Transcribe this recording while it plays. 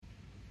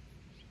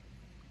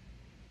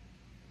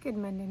Good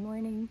Monday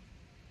morning.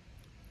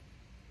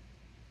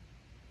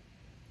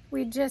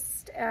 We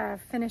just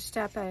finished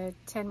up a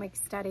 10-week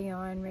study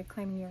on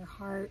reclaiming your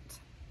heart.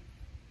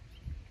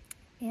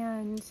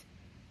 And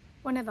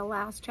one of the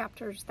last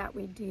chapters that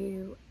we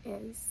do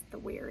is the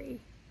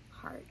weary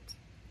heart.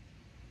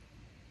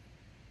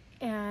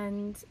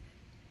 And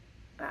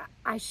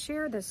I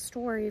share the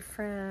story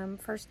from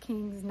 1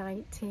 Kings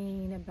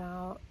 19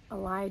 about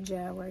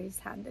Elijah, where he's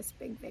had this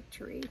big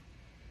victory.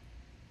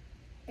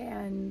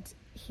 And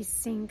he's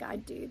seen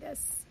God do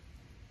this.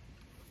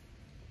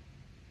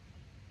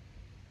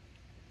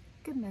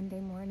 Good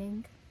Monday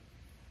morning.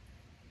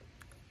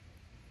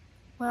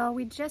 Well,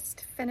 we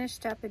just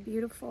finished up a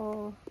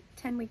beautiful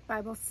 10-week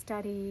Bible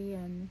study,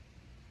 and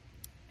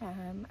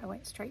I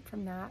went straight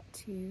from that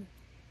to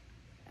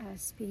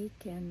speak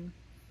and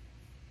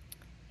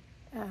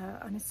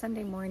on a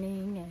Sunday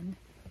morning. And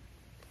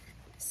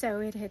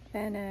so it had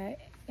been an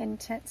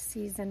intense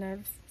season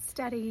of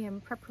study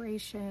and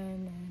preparation.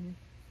 And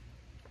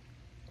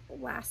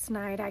last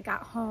night I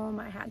got home.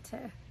 I had to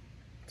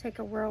take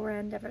a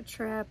whirlwind of a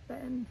trip,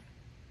 and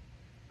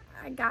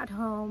I got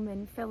home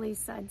and Philly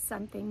said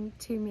something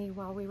to me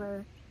while we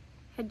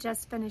had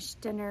just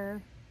finished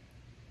dinner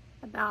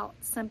about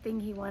something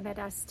he wanted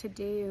us to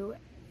do,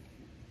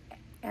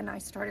 and I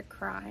started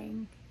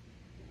crying.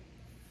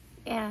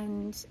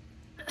 And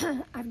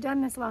I've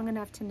done this long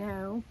enough to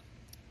know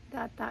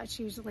that that's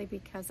usually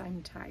because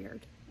I'm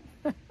tired.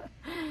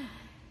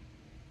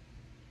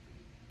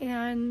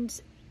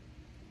 And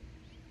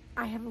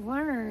I have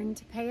learned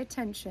to pay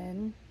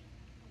attention.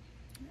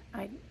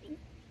 I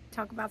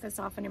talk about this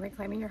often in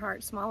Reclaiming Your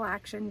Heart. Small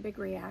action, big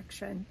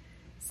reaction.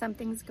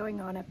 Something's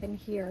going on up in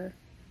here.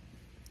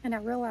 And I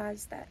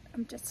realize that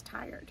I'm just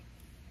tired.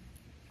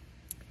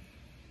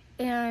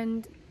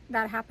 And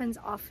that happens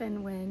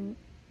often when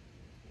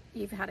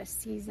you've had a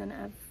season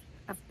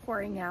of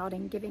pouring out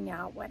and giving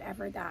out,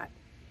 whatever that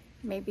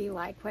may be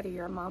like, whether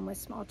you're a mom with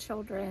small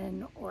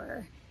children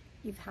or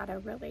you've had a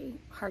really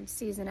hard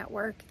season at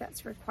work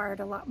that's required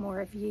a lot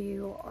more of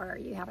you, or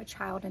you have a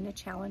child in a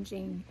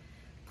challenging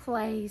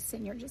place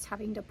and you're just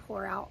having to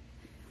pour out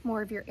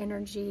more of your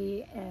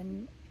energy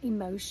and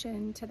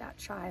emotion to that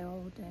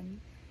child.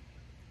 And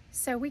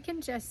so we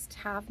can just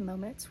have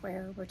moments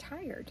where we're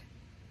tired.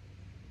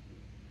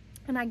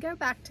 And I go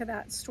back to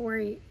that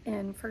story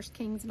in 1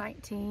 Kings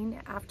 19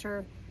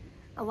 after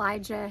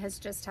Elijah has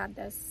just had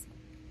this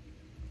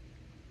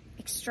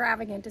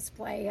extravagant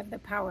display of the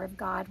power of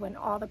God, when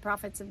all the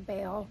prophets of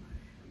Baal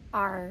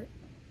are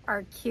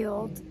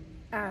killed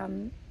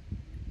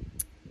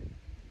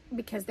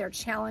because they're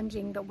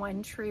challenging the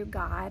one true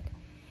God.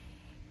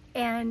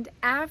 And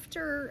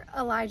after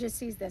Elijah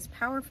sees this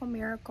powerful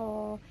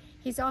miracle,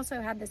 he's also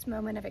had this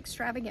moment of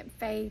extravagant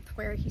faith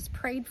where he's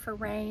prayed for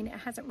rain. It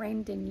hasn't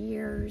rained in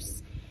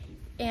years.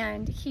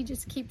 And he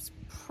just keeps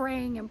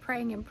praying and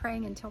praying and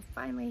praying until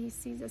finally he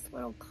sees this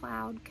little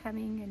cloud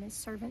coming, and his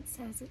servant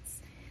says,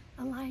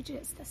 Elijah,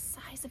 it's the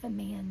size of a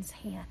man's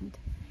hand.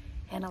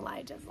 And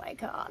Elijah's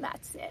like, oh,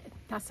 that's it.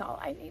 That's all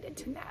I needed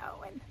to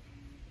know. And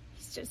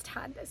he's just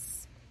had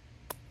this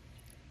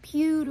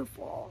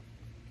beautiful,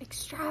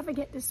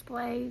 extravagant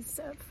displays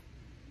of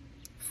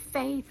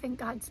faith in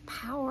God's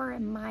power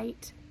and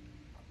might.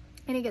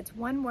 And he gets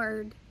one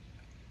word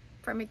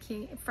from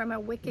a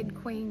wicked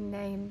queen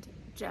named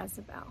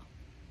Jezebel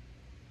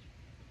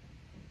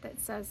that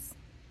says,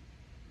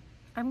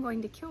 I'm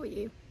going to kill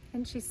you.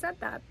 And she said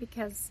that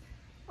because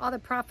all the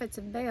prophets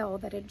of Baal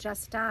that had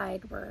just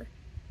died were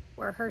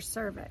her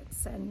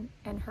servants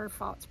and her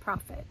false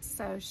prophets.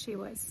 So she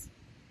was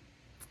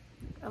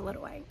a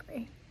little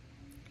angry.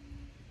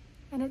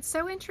 And it's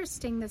so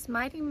interesting, this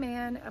mighty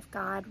man of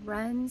God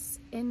runs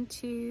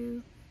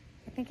into,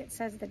 I think it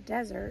says the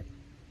desert.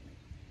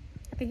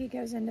 I think he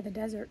goes into the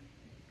desert.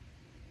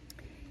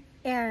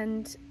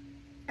 And,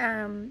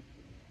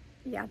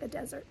 the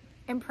desert.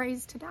 And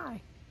prays to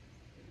die.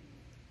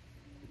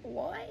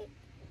 What?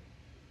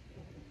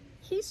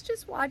 He's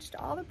just watched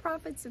all the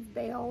prophets of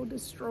Baal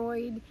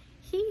destroyed.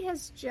 He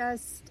has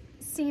just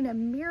seen a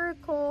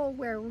miracle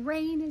where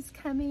rain is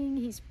coming.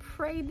 He's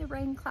prayed the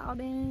rain cloud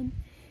in.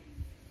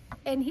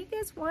 And he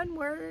gets one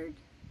word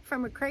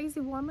from a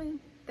crazy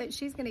woman that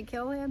she's going to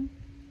kill him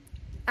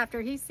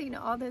after he's seen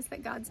all this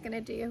that God's going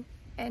to do.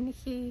 And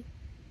he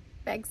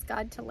begs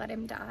God to let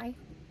him die.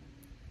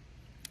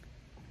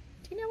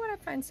 Do you know what I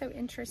find so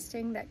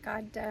interesting that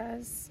God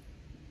does?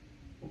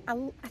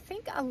 I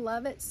think I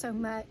love it so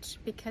much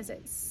because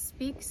it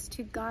speaks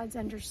to God's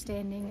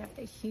understanding of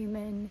the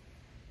human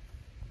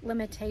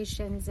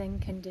limitations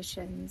and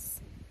conditions.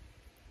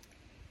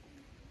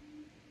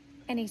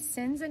 And he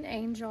sends an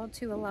angel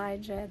to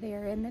Elijah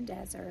there in the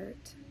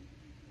desert.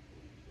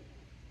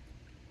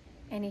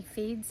 And he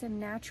feeds him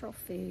natural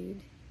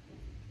food.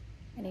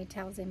 And he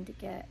tells him to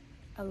get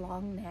a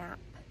long nap.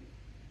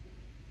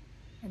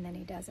 And then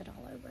he does it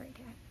all over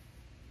again.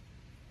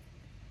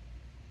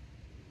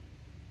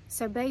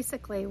 So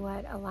basically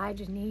what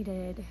Elijah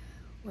needed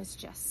was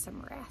just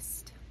some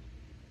rest.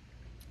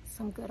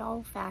 Some good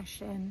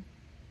old-fashioned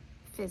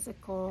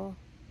physical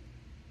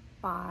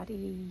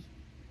body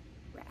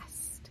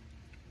rest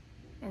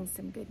and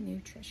some good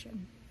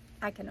nutrition.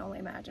 I can only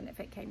imagine if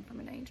it came from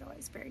an angel,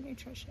 it's very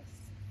nutritious.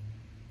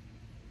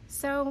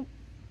 So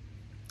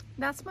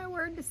that's my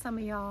word to some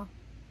of y'all.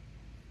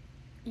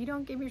 You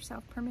don't give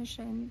yourself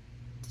permission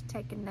to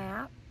take a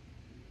nap.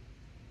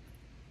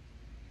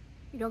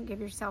 You don't give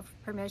yourself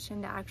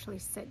permission to actually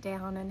sit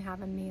down and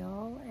have a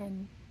meal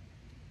and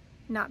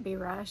not be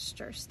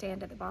rushed or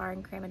stand at the bar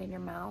and cram it in your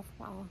mouth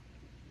while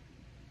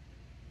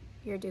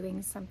you're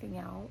doing something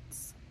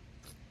else.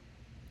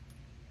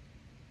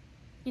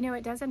 You know,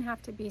 it doesn't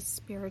have to be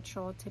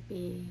spiritual to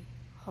be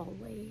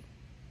holy.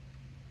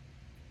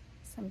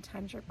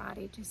 Sometimes your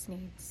body just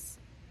needs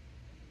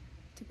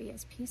to be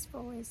as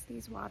peaceful as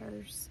these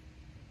waters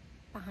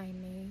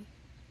behind me.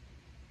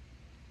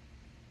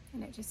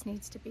 And it just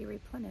needs to be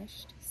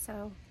replenished.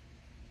 So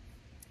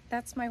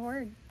that's my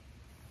word.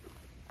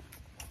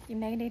 You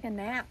may need a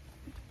nap.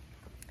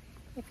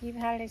 If you've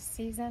had a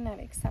season of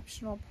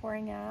exceptional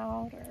pouring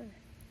out, or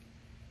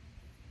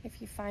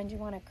if you find you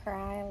want to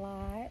cry a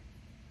lot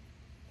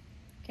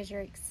because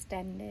you're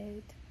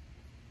extended,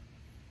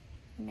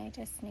 you may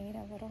just need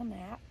a little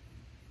nap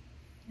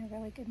and a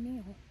really good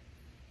meal.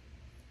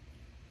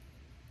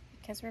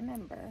 Because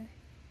remember,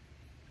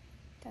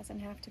 it doesn't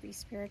have to be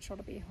spiritual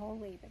to be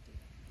holy. But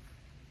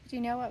do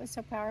you know what was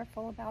so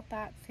powerful about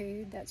that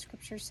food? That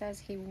scripture says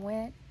he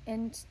went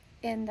in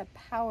the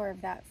power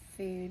of that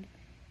food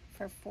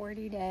for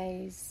 40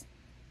 days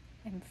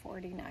and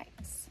 40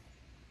 nights.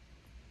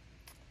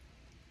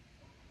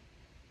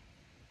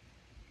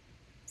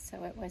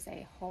 So it was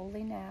a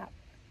holy nap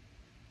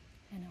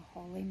and a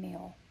holy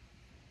meal.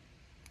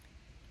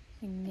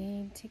 You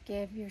need to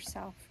give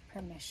yourself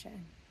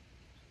permission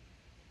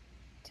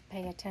to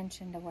pay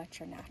attention to what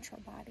your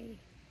natural body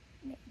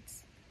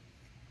needs.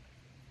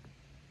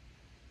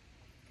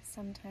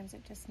 Sometimes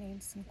it just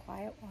needs some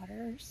quiet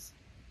waters,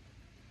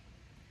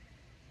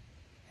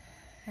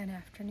 an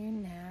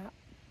afternoon nap,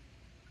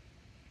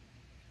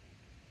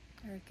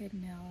 or a good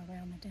meal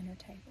around the dinner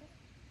table.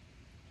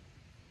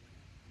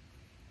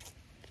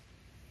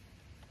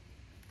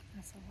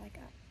 That's all I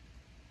got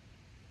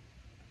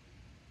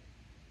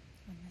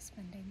on this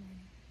Monday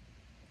morning.